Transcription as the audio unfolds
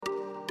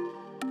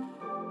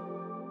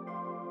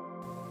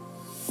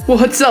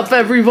What's up,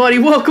 everybody?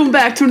 Welcome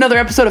back to another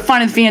episode of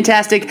Finding the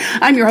Fantastic.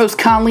 I'm your host,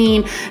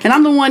 Colleen, and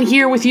I'm the one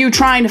here with you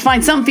trying to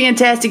find something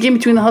fantastic in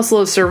between the hustle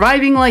of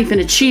surviving life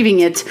and achieving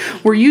it.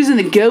 We're using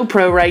the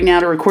GoPro right now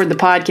to record the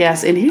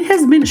podcast, and it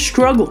has been a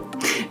struggle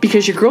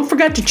because your girl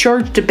forgot to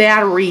charge the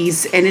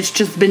batteries, and it's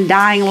just been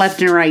dying left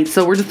and right,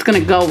 so we're just going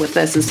to go with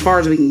this as far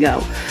as we can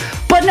go.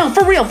 But no,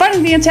 for real,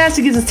 Finding the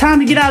Fantastic is a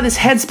time to get out of this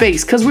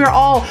headspace because we're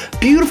all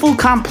beautiful,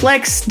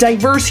 complex,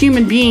 diverse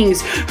human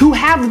beings who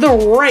have the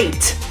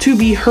right to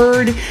be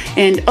heard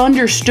and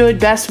understood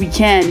best we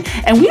can.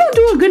 And we don't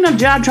do a good enough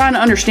job trying to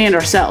understand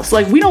ourselves.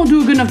 Like, we don't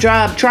do a good enough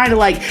job trying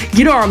to,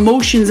 get our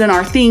emotions and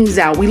our things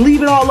out. We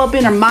leave it all up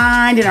in our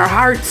mind and our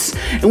hearts,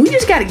 and we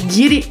just got to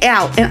get it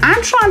out. And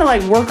I'm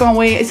trying to, work on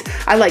ways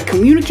I,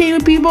 communicate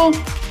with people.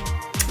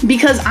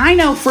 Because I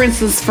know, for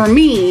instance, for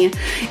me,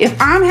 if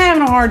I'm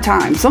having a hard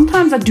time,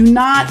 sometimes I do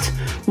not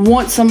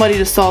want somebody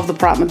to solve the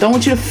problem. I don't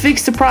want you to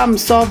fix the problem,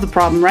 solve the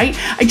problem, right?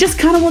 I just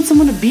kind of want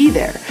someone to be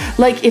there.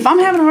 If I'm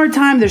having a hard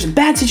time, there's a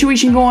bad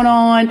situation going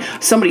on,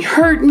 somebody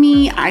hurt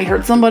me, I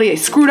hurt somebody, I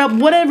screwed up,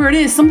 whatever it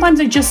is, sometimes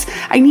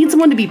I need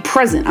someone to be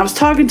present. I was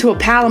talking to a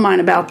pal of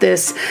mine about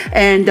this,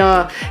 and,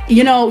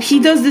 he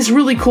does this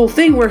really cool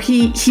thing where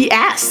he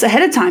asks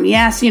ahead of time. He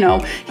asks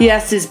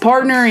his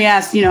partner, he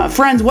asks,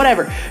 friends,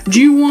 whatever. Do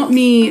you want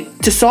me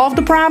to solve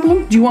the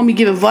problem? Do you want me to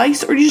give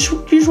advice? Or do you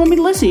just want me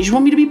to listen? You just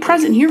want me to be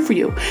present here for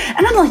you?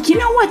 And I'm like, you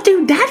know what,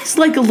 dude? That is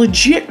a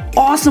legit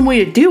awesome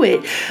way to do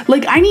it.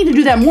 I need to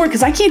do that more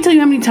because I can't tell you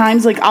how many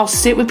times I'll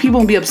sit with people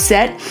and be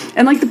upset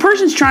and the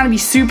person's trying to be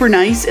super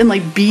nice and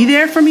be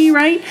there for me,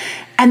 right?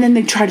 And then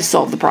they try to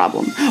solve the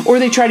problem, or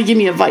they try to give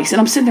me advice,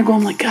 and I'm sitting there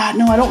going God,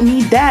 no, I don't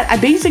need that. I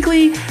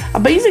basically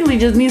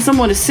just need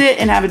someone to sit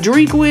and have a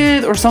drink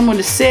with, or someone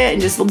to sit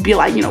and just be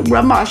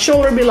rub my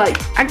shoulder and be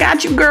I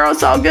got you, girl,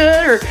 it's all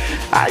good, or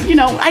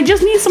I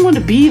just need someone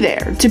to be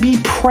there, to be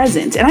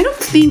present. And I don't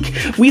think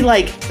we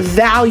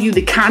value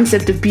the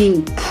concept of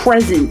being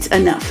present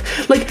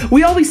enough.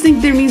 We always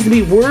think there needs to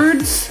be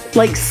words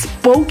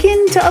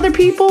spoken to other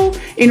people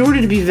in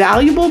order to be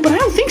valuable, but I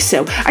don't think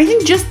so. I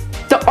think just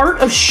the art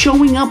of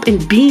showing up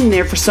and being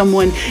there for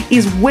someone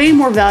is way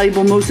more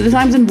valuable most of the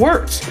times than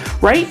words,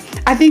 right?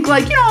 I think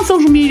on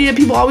social media,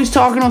 people always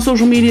talking on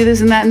social media, this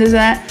and that and this and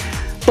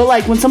that.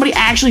 But when somebody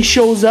actually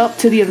shows up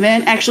to the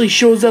event, actually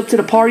shows up to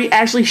the party,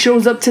 actually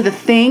shows up to the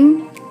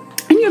thing,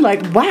 and you're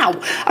wow,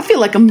 I feel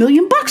 $1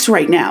 million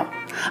right now.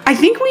 I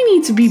think we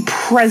need to be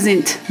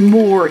present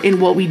more in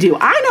what we do.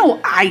 I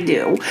know I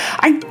do.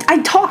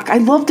 I talk. I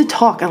love to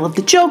talk. I love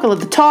to joke. I love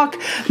to talk.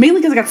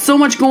 Mainly because I got so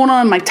much going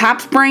on in my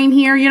tops brain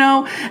here,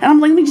 And I'm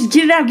let me just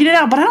get it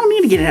out. But I don't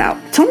need to get it out.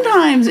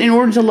 Sometimes in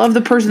order to love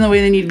the person the way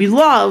they need to be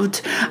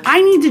loved,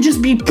 I need to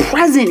just be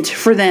present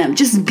for them.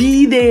 Just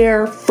be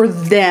there for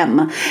them.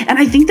 And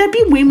I think that'd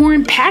be way more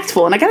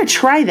impactful. And I got to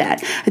try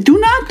that. I do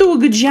not do a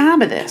good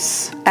job of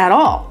this at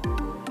all.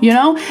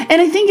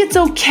 And I think it's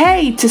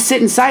okay to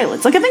sit in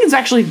silence. I think it's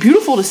actually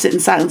beautiful to sit in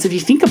silence if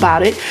you think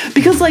about it.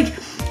 Because,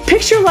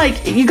 picture,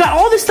 you got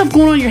all this stuff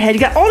going on in your head.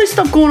 You got all this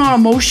stuff going on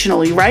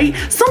emotionally, right?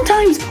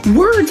 Sometimes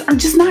words are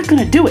just not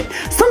going to do it.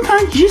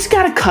 Sometimes you just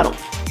got to cuddle.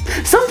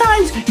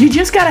 Sometimes you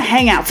just got to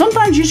hang out.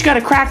 Sometimes you just got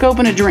to crack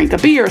open a drink, a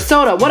beer, a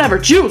soda, whatever,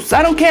 juice,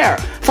 I don't care,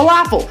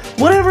 falafel,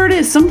 whatever it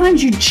is.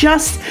 Sometimes you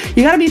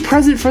got to be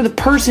present for the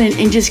person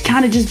and just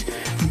kind of just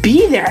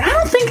be there.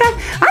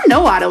 I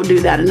know I don't do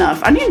that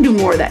enough. I need to do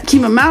more of that.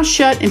 Keep my mouth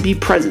shut and be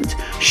present.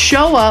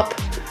 Show up,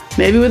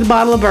 maybe with a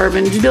bottle of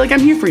bourbon. Just be I'm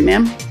here for you,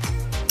 man.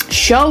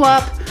 Show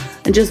up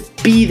and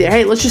just be there.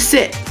 Hey, let's just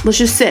sit.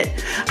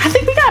 I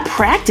think we got to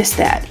practice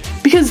that.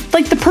 Because,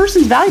 the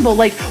person's valuable.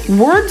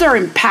 Words are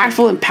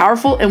impactful and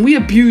powerful, and we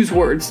abuse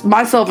words,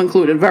 myself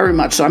included, very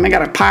much so. I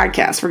got a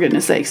podcast, for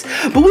goodness sakes.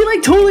 But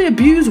we, totally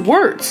abuse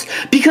words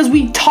because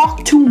we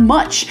talk too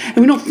much, and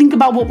we don't think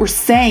about what we're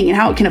saying and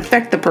how it can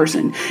affect the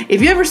person.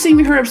 If you ever see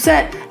me hurt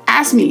upset,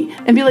 ask me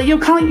and be yo,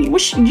 Colleen,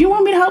 do you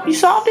want me to help you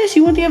solve this?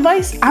 You want the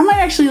advice? I might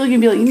actually look and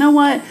be you know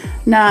what?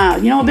 Nah,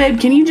 babe,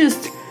 can you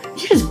just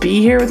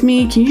be here with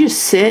me? Can you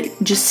just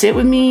sit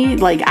with me?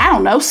 I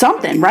don't know,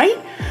 something, right?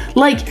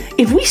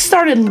 If we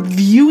started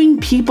viewing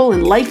people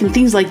and life and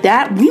things like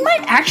that, we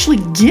might actually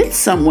get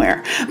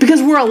somewhere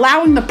because we're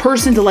allowing the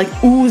person to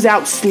ooze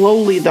out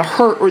slowly the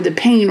hurt or the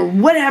pain or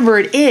whatever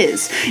it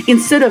is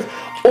instead of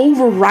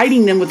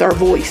overriding them with our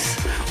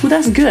voice. Well,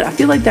 that's good. I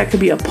feel that could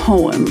be a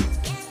poem.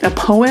 A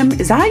poem?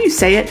 Is that how you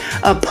say it?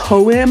 A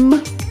poem?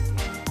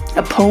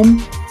 A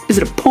poem? Is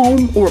it a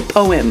poem or a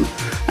poem?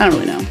 I don't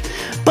really know.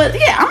 But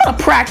yeah, I'm going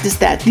to practice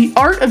that. The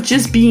art of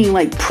just being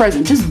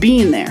present, just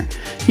being there,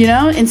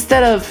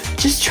 instead of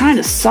just trying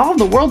to solve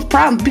the world's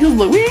problems. Because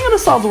look, we ain't going to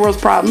solve the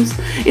world's problems.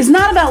 It's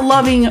not about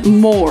loving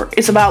more.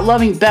 It's about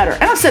loving better.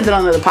 And I've said that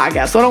on the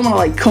podcast, so I don't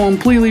want to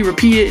completely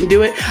repeat it and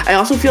do it. I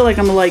also feel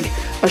I'm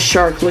a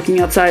shark looking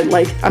outside.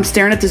 Like, I'm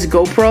staring at this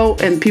GoPro,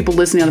 and people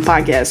listening on the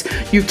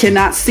podcast, you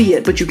cannot see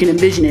it, but you can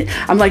envision it.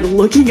 I'm like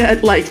looking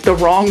at like the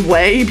wrong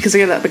way because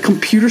I got the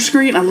computer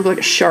screen. I look like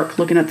a shark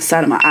looking at the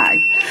side of my eye.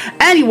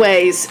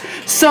 Anyways,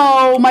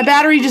 so my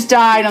battery just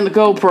died on the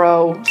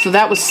GoPro, so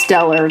that was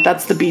stellar.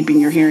 That's the beeping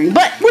you're hearing,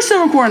 but we're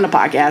still recording the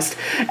podcast.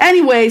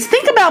 Anyways,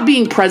 think about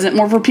being present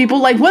more for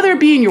people, like whether it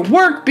be in your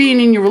work, being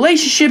in your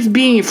relationships,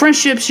 being in your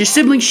friendships, your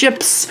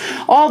siblingships,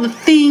 all the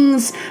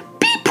things.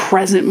 Be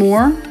present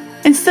more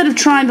instead of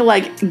trying to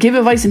like give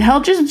advice and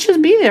help.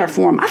 Just be there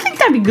for them. I think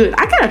that'd be good.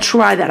 I gotta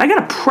try that. I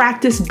gotta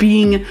practice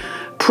being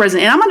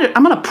present, and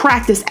I'm gonna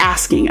practice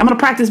asking. I'm gonna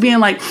practice being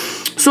like,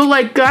 so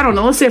like, I don't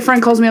know, let's say a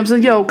friend calls me up and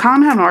says, yo, Con,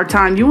 I'm having a hard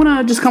time, do you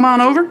wanna just come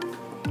on over?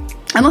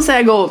 And let's say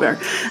I go over there,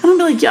 and I'm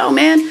gonna be like, yo,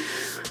 man,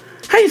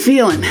 how you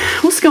feeling?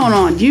 What's going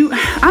on?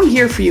 I'm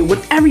here for you.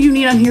 Whatever you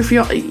need, I'm here for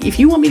you. If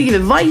you want me to give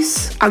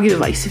advice, I'll give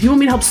advice. If you want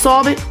me to help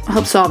solve it, I'll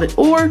help solve it.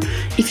 Or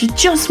if you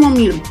just want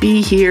me to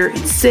be here and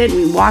sit and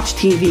we watch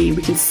TV,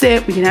 we can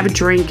sit, we can have a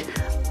drink,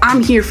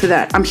 I'm here for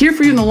that. I'm here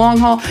for you in the long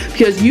haul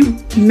because you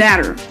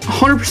matter.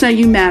 100%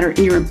 you matter, and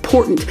you're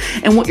important,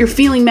 and what you're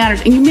feeling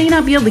matters, and you may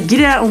not be able to get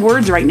it out in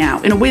words right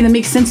now in a way that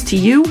makes sense to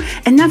you,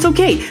 and that's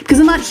okay, because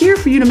I'm not here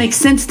for you to make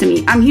sense to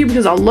me. I'm here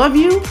because I love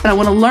you, and I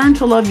want to learn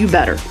to love you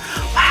better.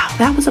 Wow,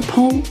 that was a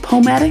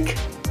poetic.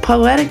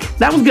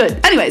 That was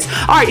good. Anyways,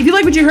 all right, if you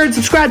like what you heard,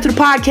 subscribe to the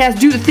podcast,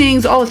 do the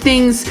things, all the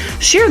things,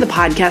 share the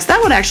podcast. That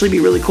would actually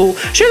be really cool.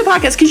 Share the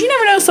podcast, because you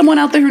never know someone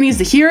out there who needs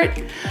to hear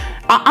it.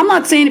 I'm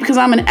not saying it because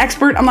I'm an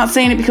expert. I'm not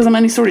saying it because I'm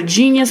any sort of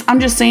genius. I'm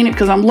just saying it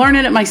because I'm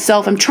learning it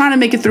myself. I'm trying to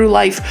make it through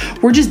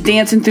life. We're just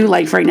dancing through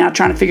life right now,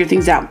 trying to figure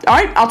things out. All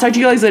right, I'll talk to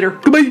you guys later.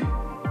 Goodbye.